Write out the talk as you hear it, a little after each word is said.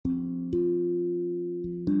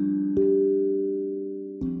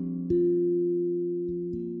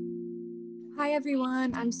Hi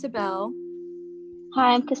everyone, I'm Sibel.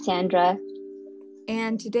 Hi, I'm Cassandra.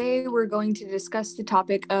 And today we're going to discuss the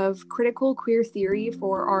topic of critical queer theory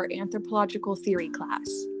for our anthropological theory class.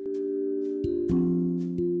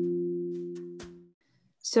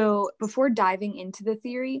 So before diving into the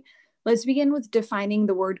theory, let's begin with defining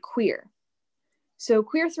the word queer. So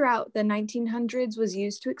queer throughout the 1900s was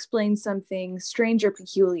used to explain something strange or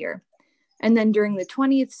peculiar. And then during the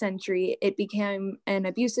 20th century, it became an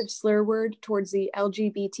abusive slur word towards the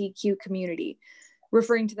LGBTQ community,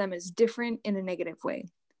 referring to them as different in a negative way.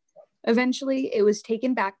 Eventually, it was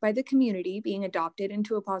taken back by the community, being adopted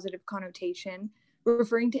into a positive connotation,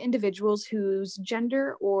 referring to individuals whose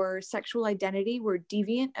gender or sexual identity were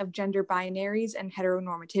deviant of gender binaries and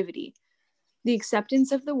heteronormativity. The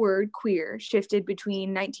acceptance of the word queer shifted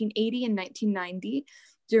between 1980 and 1990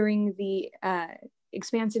 during the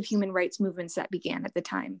expansive human rights movements that began at the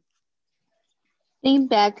time. Thinking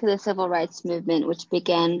back to the civil rights movement, which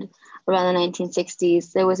began around the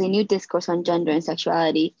 1960s, there was a new discourse on gender and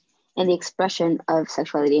sexuality and the expression of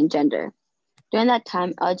sexuality and gender. During that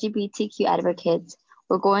time, LGBTQ advocates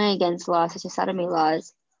were going against laws such as sodomy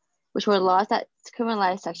laws, which were laws that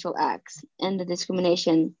criminalized sexual acts and the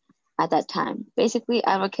discrimination at that time. Basically,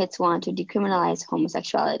 advocates wanted to decriminalize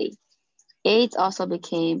homosexuality. AIDS also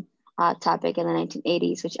became a topic in the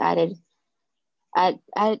 1980s, which added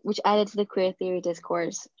to the queer theory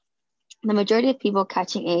discourse. The majority of people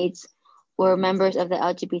catching AIDS were members of the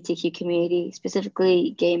LGBTQ community,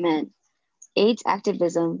 specifically gay men. AIDS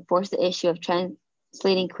activism forced the issue of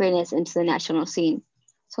translating queerness into the national scene.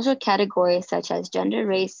 Social categories such as gender,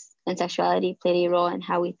 race, and sexuality played a role in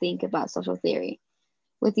how we think about social theory.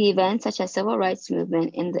 With the events such as civil rights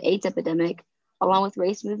movement and the AIDS epidemic, along with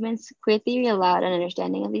race movements, queer theory allowed an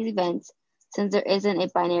understanding of these events since there isn't a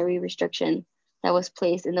binary restriction that was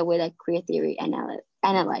placed in the way that queer theory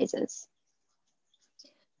analyzes.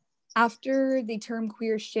 After the term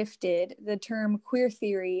queer shifted, the term queer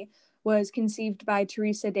theory was conceived by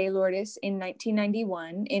Teresa de Lourdes in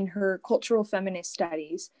 1991 in her Cultural Feminist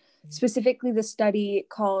Studies, specifically the study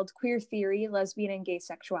called Queer Theory, Lesbian and Gay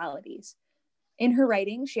Sexualities. In her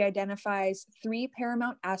writing, she identifies three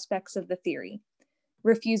paramount aspects of the theory: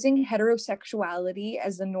 refusing heterosexuality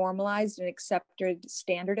as the normalized and accepted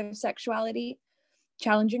standard of sexuality,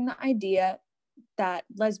 challenging the idea that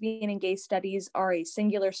lesbian and gay studies are a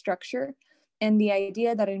singular structure, and the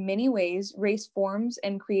idea that in many ways race forms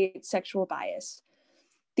and creates sexual bias.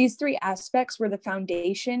 These three aspects were the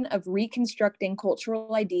foundation of reconstructing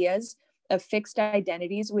cultural ideas of fixed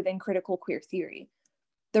identities within critical queer theory.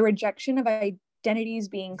 The rejection of identities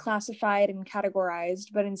being classified and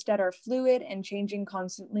categorized, but instead are fluid and changing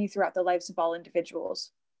constantly throughout the lives of all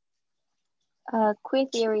individuals. Queer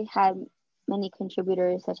theory had many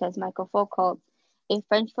contributors, such as Michael Foucault, a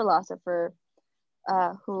French philosopher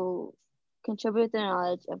who contributed the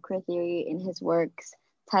knowledge of queer theory in his works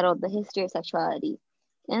titled The History of Sexuality.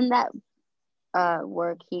 In that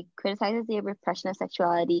work, he criticizes the repression of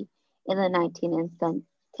sexuality in the 19th and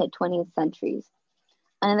 20th centuries.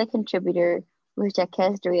 Another contributor was Jacques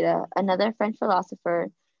Derrida, another French philosopher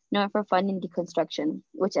known for funding deconstruction,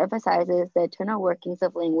 which emphasizes the internal workings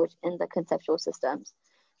of language in the conceptual systems,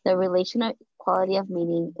 the relational quality of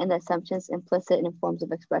meaning, and the assumptions implicit in forms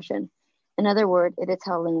of expression. In other words, it is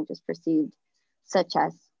how language is perceived, such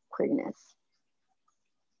as queerness.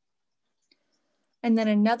 And then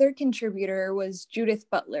another contributor was Judith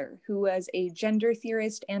Butler, who was a gender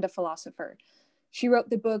theorist and a philosopher. She wrote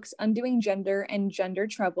the books Undoing Gender and Gender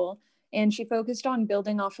Trouble, and she focused on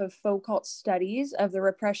building off of Foucault's studies of the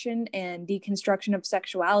repression and deconstruction of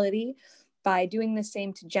sexuality by doing the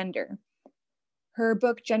same to gender. Her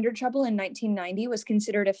book, Gender Trouble in 1990, was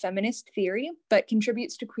considered a feminist theory, but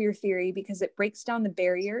contributes to queer theory because it breaks down the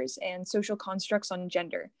barriers and social constructs on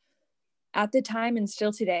gender. At the time and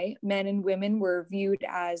still today, men and women were viewed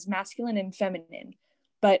as masculine and feminine,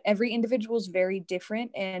 but every individual is very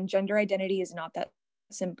different and gender identity is not that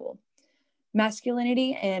simple.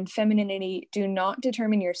 Masculinity and femininity do not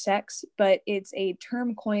determine your sex, but it's a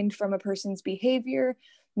term coined from a person's behavior,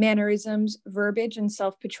 mannerisms, verbiage, and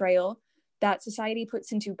self-portrayal that society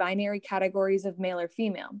puts into binary categories of male or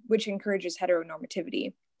female, which encourages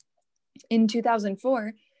heteronormativity. In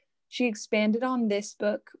 2004, she expanded on this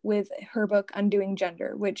book with her book Undoing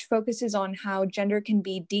Gender, which focuses on how gender can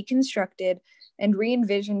be deconstructed and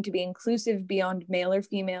re-envisioned to be inclusive beyond male or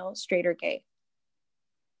female, straight or gay.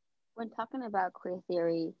 When talking about queer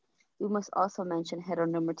theory, we must also mention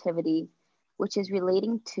heteronormativity, which is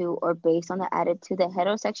relating to or based on the attitude that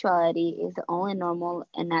heterosexuality is the only normal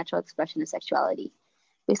and natural expression of sexuality.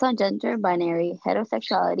 Based on gender binary,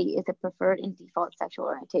 heterosexuality is the preferred and default sexual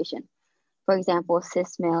orientation. For example,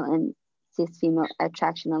 cis male and cis female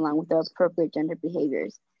attraction along with the appropriate gender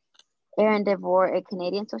behaviors. Erin DeVore, a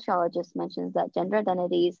Canadian sociologist, mentions that gender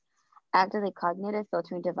identities act as a cognitive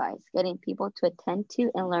filtering device, getting people to attend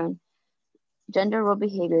to and learn gender role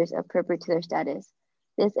behaviors appropriate to their status.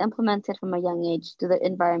 This is implemented from a young age through the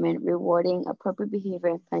environment, rewarding appropriate behavior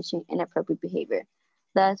and punishing inappropriate behavior,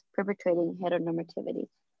 thus perpetuating heteronormativity.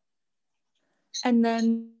 And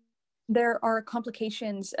then there are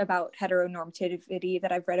complications about heteronormativity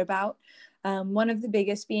that I've read about. One of the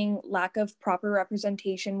biggest being lack of proper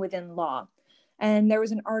representation within law. And there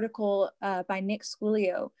was an article by Nick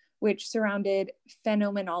Squilio, which surrounded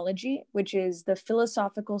phenomenology, which is the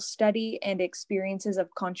philosophical study and experiences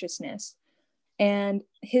of consciousness. And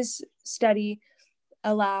his study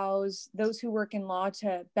allows those who work in law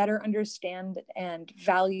to better understand and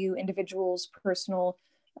value individuals' personal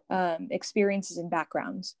experiences and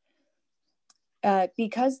backgrounds.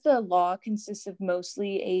 Because the law consists of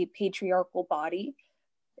mostly a patriarchal body,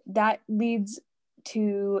 that leads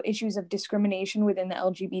to issues of discrimination within the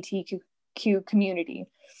LGBTQ community.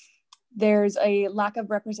 There's a lack of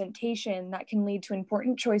representation that can lead to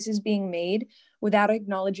important choices being made without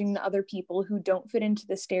acknowledging the other people who don't fit into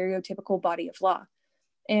the stereotypical body of law.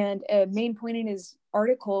 And a main point in his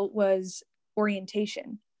article was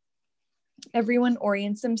orientation. Everyone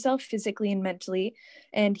orients themselves physically and mentally,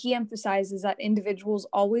 and he emphasizes that individuals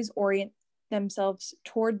always orient themselves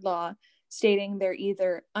toward law, stating they're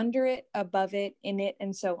either under it, above it, in it,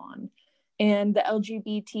 and so on. And the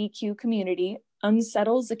LGBTQ community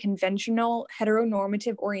unsettles the conventional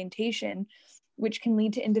heteronormative orientation, which can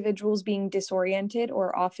lead to individuals being disoriented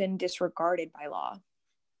or often disregarded by law.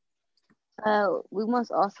 We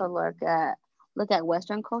must also look at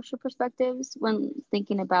Western culture perspectives when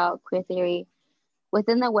thinking about queer theory.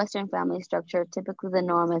 Within the Western family structure, typically the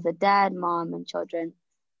norm is a dad, mom, and children.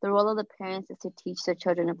 The role of the parents is to teach their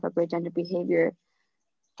children appropriate gender behavior,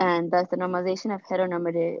 and thus the normalization of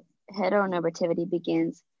heteronormativity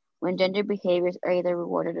begins when gender behaviors are either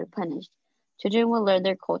rewarded or punished. Children will learn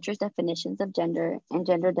their culture's definitions of gender and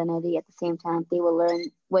gender identity at the same time they will learn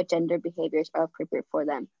what gender behaviors are appropriate for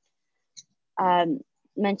them.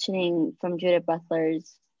 Mentioning from Judith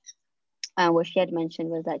Butler's, what she had mentioned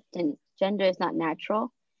was that gender is not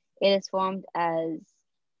natural. It is formed as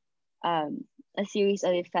a series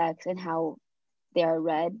of effects and how they are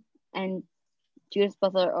read. And Judith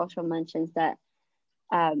Butler also mentions that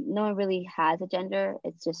no one really has a gender.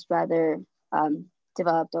 It's just rather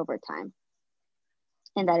developed over time.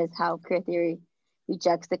 And that is how queer theory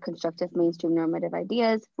rejects the constructive mainstream normative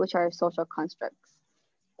ideas, which are social constructs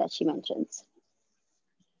that she mentions.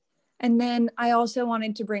 And then I also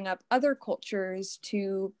wanted to bring up other cultures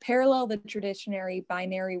to parallel the traditionary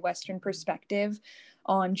binary Western perspective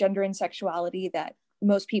on gender and sexuality that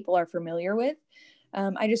most people are familiar with.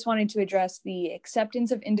 I just wanted to address the acceptance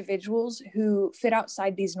of individuals who fit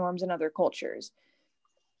outside these norms in other cultures.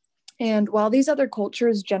 And while these other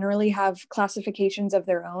cultures generally have classifications of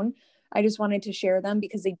their own, I just wanted to share them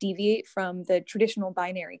because they deviate from the traditional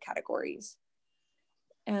binary categories.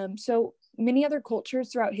 So many other cultures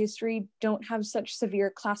throughout history don't have such severe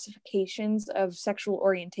classifications of sexual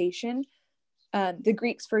orientation. The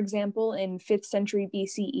Greeks, for example, in 5th century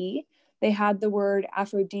BCE, they had the word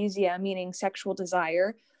aphrodisia, meaning sexual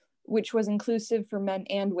desire, which was inclusive for men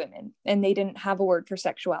and women, and they didn't have a word for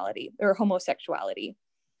sexuality or homosexuality.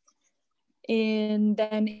 And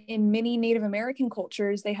then in many Native American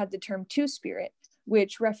cultures, they had the term two-spirit,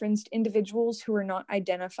 which referenced individuals who were not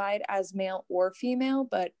identified as male or female,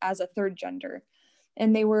 but as a third gender.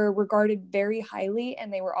 And they were regarded very highly,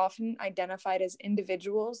 and they were often identified as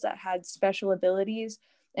individuals that had special abilities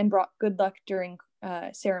and brought good luck during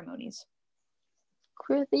ceremonies.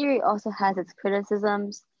 Queer theory also has its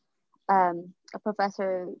criticisms. A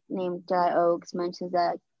professor named Jai Oakes mentions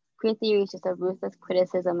that queer theory is just a ruthless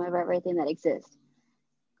criticism of everything that exists.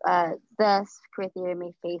 Thus, queer theory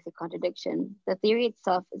may face a contradiction. The theory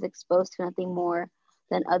itself is exposed to nothing more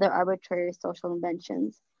than other arbitrary social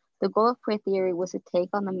inventions. The goal of queer theory was to take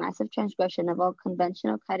on the massive transgression of all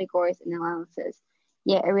conventional categories and allowances,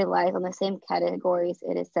 yet it relies on the same categories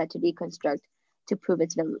it is set to deconstruct to prove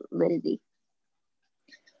its validity.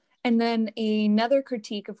 And then another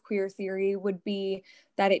critique of queer theory would be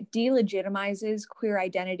that it delegitimizes queer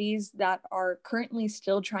identities that are currently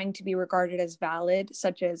still trying to be regarded as valid,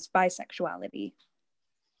 such as bisexuality.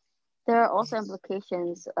 There are also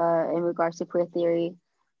implications in regards to queer theory,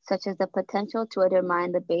 such as the potential to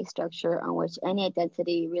undermine the base structure on which any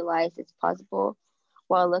identity relies is possible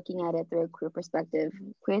while looking at it through a queer perspective.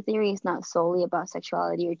 Queer theory is not solely about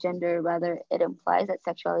sexuality or gender, rather it implies that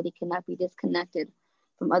sexuality cannot be disconnected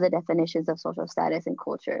from other definitions of social status and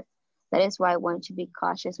culture. That is why one should be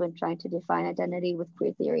cautious when trying to define identity with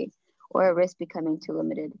queer theory, or risk becoming too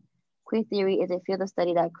limited. Queer theory is a field of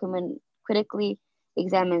study that critically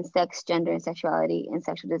examines sex, gender, and sexuality and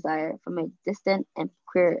sexual desire from a distant and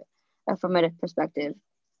queer affirmative perspective.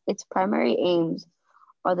 Its primary aims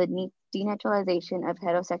are the denaturalization of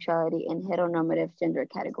heterosexuality and heteronormative gender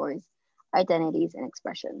categories, identities, and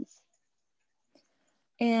expressions.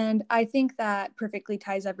 And I think that perfectly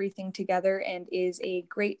ties everything together and is a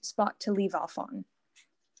great spot to leave off on.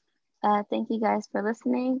 Thank you guys for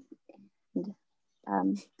listening.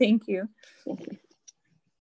 Thank you. Thank you.